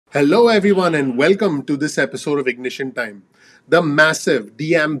Hello, everyone, and welcome to this episode of Ignition Time. The massive,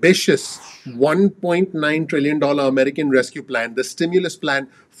 the ambitious $1.9 trillion American Rescue Plan, the stimulus plan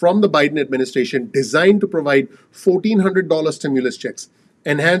from the Biden administration, designed to provide $1,400 stimulus checks,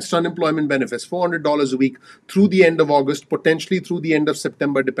 enhanced unemployment benefits, $400 a week through the end of August, potentially through the end of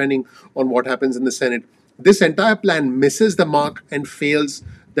September, depending on what happens in the Senate. This entire plan misses the mark and fails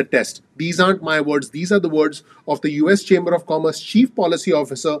the test. These aren't my words. These are the words of the US Chamber of Commerce Chief Policy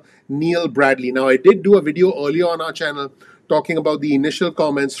Officer Neil Bradley. Now, I did do a video earlier on our channel talking about the initial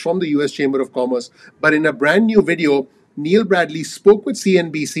comments from the US Chamber of Commerce, but in a brand new video, Neil Bradley spoke with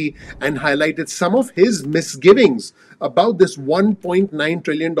CNBC and highlighted some of his misgivings about this $1.9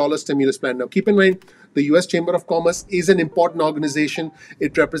 trillion stimulus plan. Now, keep in mind, the US Chamber of Commerce is an important organization.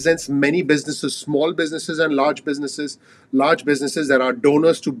 It represents many businesses, small businesses and large businesses that are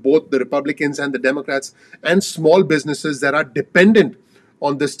donors to both the Republicans and the Democrats, and small businesses that are dependent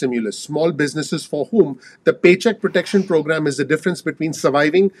on this stimulus. Small businesses for whom the Paycheck Protection Program is the difference between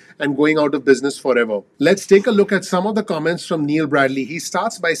surviving and going out of business forever. Let's take a look at some of the comments from Neil Bradley. He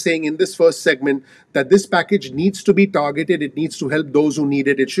starts by saying in this first segment that this package needs to be targeted. It needs to help those who need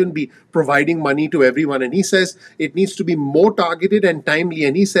it. It shouldn't be providing money to everyone. And he says it needs to be more targeted and timely.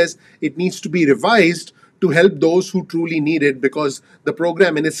 And he says it needs to be revised to help those who truly need it, because the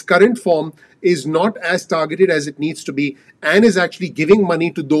program in its current form is not as targeted as it needs to be and is actually giving money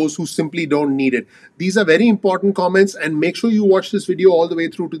to those who simply don't need it. These are very important comments, and make sure you watch this video all the way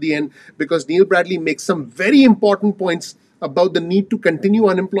through to the end, because Neil Bradley makes some very important points about the need to continue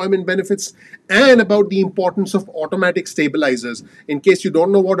unemployment benefits and about the importance of automatic stabilizers. In case you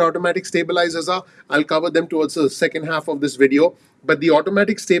don't know what automatic stabilizers are, I'll cover them towards the second half of this video. But the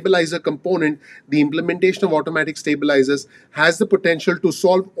automatic stabilizer component, the implementation of automatic stabilizers, has the potential to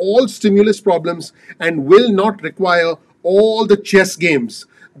solve all stimulus problems and will not require all the chess games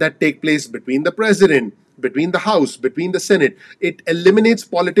that take place between the president, between the House, between the Senate. It eliminates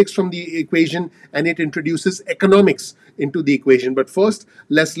politics from the equation and it introduces economics into the equation. But first,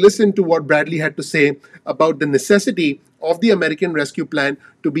 let's listen to what Bradley had to say about the necessity of the American Rescue Plan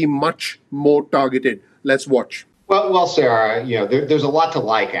to be much more targeted. Let's watch. Well, Sarah, there's a lot to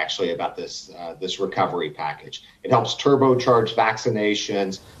like actually about this recovery package. It helps turbocharge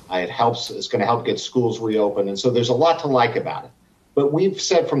vaccinations. It's going to help get schools reopened, and so there's a lot to like about it. But we've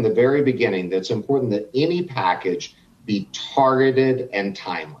said from the very beginning that it's important that any package be targeted and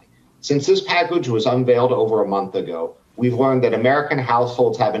timely. Since this package was unveiled over a month ago, we've learned that American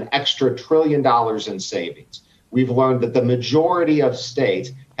households have an extra $1 trillion in savings. We've learned that the majority of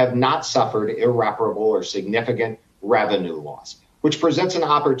states have not suffered irreparable or significant revenue loss, which presents an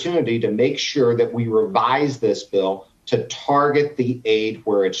opportunity to make sure that we revise this bill to target the aid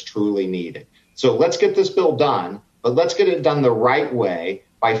where it's truly needed. So let's get this bill done, but let's get it done the right way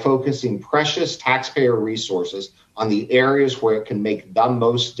by focusing precious taxpayer resources on the areas where it can make the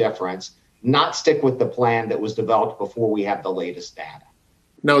most difference, not stick with the plan that was developed before we have the latest data.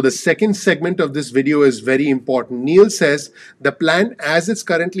 Now, the second segment of this video is very important. Neil says the plan as it's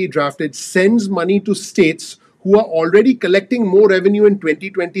currently drafted sends money to states who are already collecting more revenue in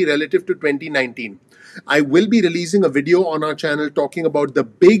 2020 relative to 2019. I will be releasing a video on our channel talking about the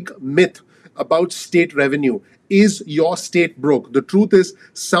big myth about state revenue. Is your state broke? The truth is,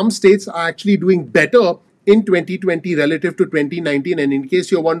 some states are actually doing better in 2020 relative to 2019, and in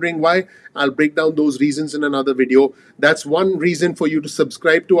case you're wondering why, I'll break down those reasons in another video. That's one reason for you to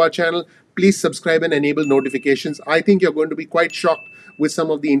subscribe to our channel. Please subscribe and enable notifications. I think you're going to be quite shocked with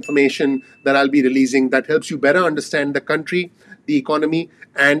some of the information that I'll be releasing that helps you better understand the country, the economy,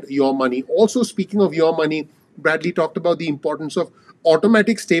 and your money. Also, speaking of your money, Bradley talked about the importance of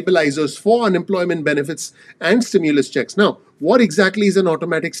automatic stabilizers for unemployment benefits and stimulus checks. Now, what exactly is an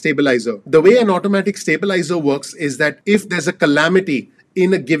automatic stabilizer? The way an automatic stabilizer works is that if there's a calamity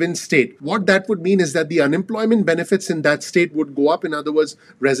in a given state, what that would mean is that the unemployment benefits in that state would go up. In other words,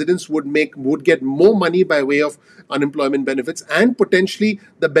 residents would get more money by way of unemployment benefits, and potentially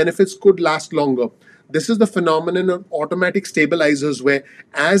the benefits could last longer. This is the phenomenon of automatic stabilizers, where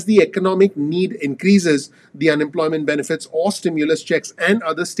as the economic need increases, the unemployment benefits or stimulus checks and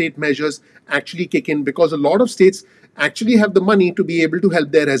other state measures actually kick in, because a lot of states actually have the money to be able to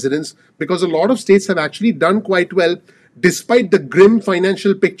help their residents, because a lot of states have actually done quite well despite the grim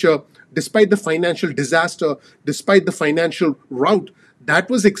financial picture, despite the financial disaster, despite the financial rout that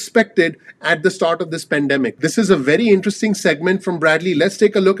was expected at the start of this pandemic. This is a very interesting segment from Bradley. Let's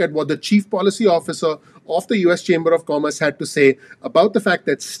take a look at what the Chief Policy Officer of the US Chamber of Commerce had to say about the fact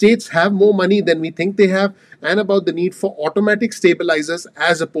that states have more money than we think they have, and about the need for automatic stabilizers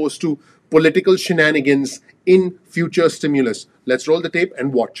as opposed to political shenanigans in future stimulus. Let's roll the tape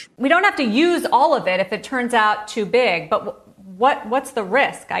and watch. We don't have to use all of it if it turns out too big, but what's the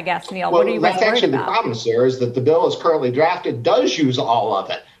risk, I guess, Neil? Well, what are you guys worried about? That's actually the problem, Sarah, is that the bill as currently drafted does use all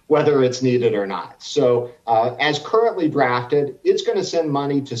of it, whether it's needed or not. So as currently drafted, it's going to send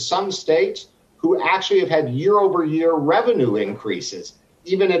money to some states who actually have had year-over-year revenue increases,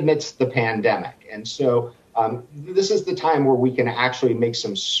 even amidst the pandemic. And so this is the time where we can actually make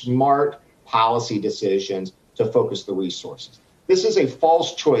some smart policy decisions to focus the resources. This is a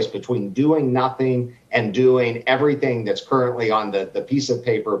false choice between doing nothing and doing everything that's currently on the piece of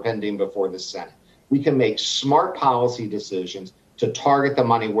paper pending before the Senate. We can make smart policy decisions to target the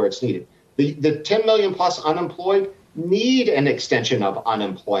money where it's needed. The 10 million plus unemployed need an extension of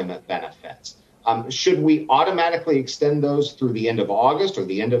unemployment benefits. Should we automatically extend those through the end of August or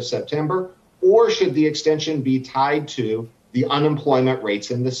the end of September? Or should the extension be tied to the unemployment rates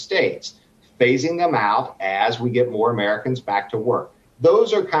in the states, phasing them out as we get more Americans back to work?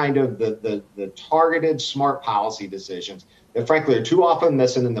 Those are kind of the targeted smart policy decisions that, frankly, are too often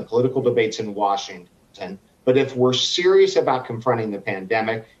missing in the political debates in Washington. But if we're serious about confronting the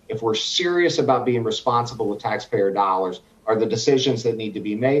pandemic, if we're serious about being responsible with taxpayer dollars, are the decisions that need to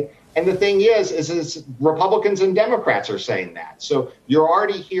be made. And the thing is Republicans and Democrats are saying that. So you're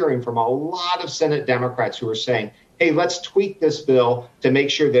already hearing from a lot of Senate Democrats who are saying, hey, let's tweak this bill to make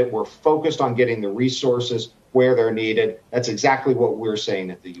sure that we're focused on getting the resources where they're needed. That's exactly what we're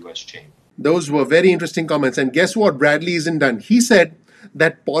saying at the U.S. Chamber. Those were very interesting comments. And guess what? Bradley isn't done. He said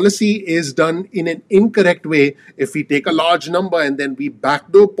that policy is done in an incorrect way if we take a large number and then we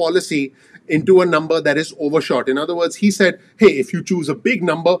backdoor policy into a number that is overshot. In other words, he said, hey, if you choose a big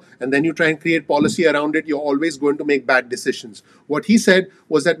number and then you try and create policy around it, you're always going to make bad decisions. What he said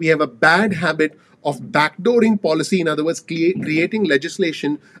was that we have a bad habit of backdooring policy, in other words, creating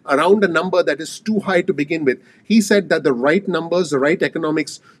legislation around a number that is too high to begin with. He said that the right numbers, the right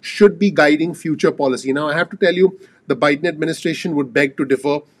economics should be guiding future policy. Now, I have to tell you, the Biden administration would beg to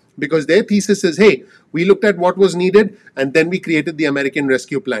differ, because their thesis is, hey, we looked at what was needed and then we created the American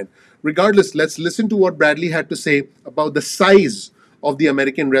Rescue Plan. Regardless, let's listen to what Bradley had to say about the size of the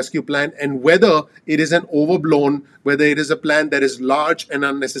American Rescue Plan and whether it is an overblown, whether it is a plan that is large and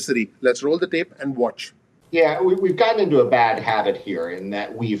unnecessary. Let's roll the tape and watch. Yeah, we've gotten into a bad habit here in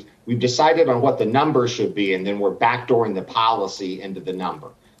that we've decided on what the number should be, and then we're backdooring the policy into the number.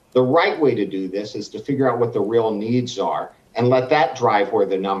 The right way to do this is to figure out what the real needs are and let that drive where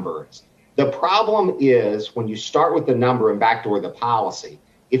the number is. The problem is when you start with the number and backdoor the policy,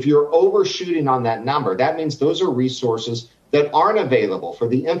 if you're overshooting on that number, that means those are resources that aren't available for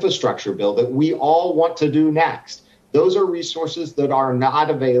the infrastructure bill that we all want to do next. Those are resources that are not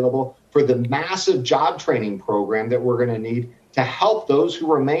available for the massive job training program that we're going to need to help those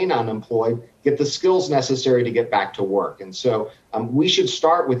who remain unemployed get the skills necessary to get back to work. And so we should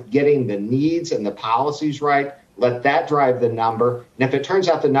start with getting the needs and the policies right. Let that drive the number. And if it turns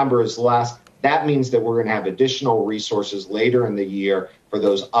out the number is less, that means that we're going to have additional resources later in the year for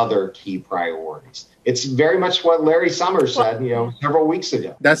those other key priorities. It's very much what Larry Summers said, several weeks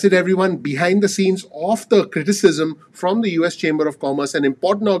ago. That's it, everyone. Behind the scenes of the criticism from the U.S. Chamber of Commerce, an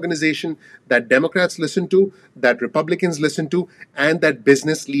important organization that Democrats listen to, that Republicans listen to, and that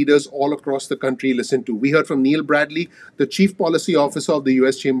business leaders all across the country listen to. We heard from Neil Bradley, the Chief Policy Officer of the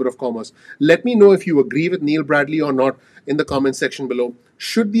U.S. Chamber of Commerce. Let me know if you agree with Neil Bradley or not in the comment section below.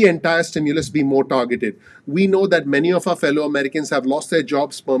 Should the entire stimulus be more targeted? We know that many of our fellow Americans have lost their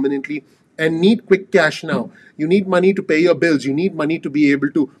jobs permanently and need quick cash now. You need money to pay your bills. You need money to be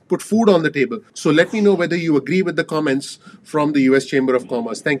able to put food on the table. So let me know whether you agree with the comments from the US Chamber of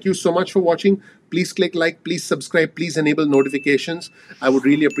Commerce. Thank you so much for watching. Please click like, please subscribe, please enable notifications. I would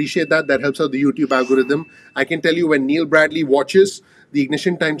really appreciate that. That helps out the YouTube algorithm. I can tell you when Neil Bradley watches the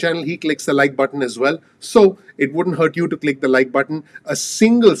Ignition Time channel, he clicks the like button as well. So it wouldn't hurt you to click the like button. A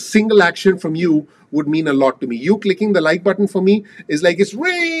single action from you would mean a lot to me. You clicking the like button for me is like it's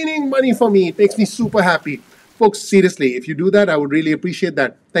raining money for me. It makes me super happy. Folks, seriously, if you do that, I would really appreciate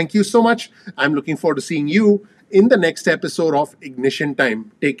that. Thank you so much. I'm looking forward to seeing you in the next episode of Ignition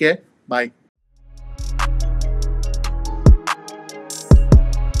Time. Take care. Bye.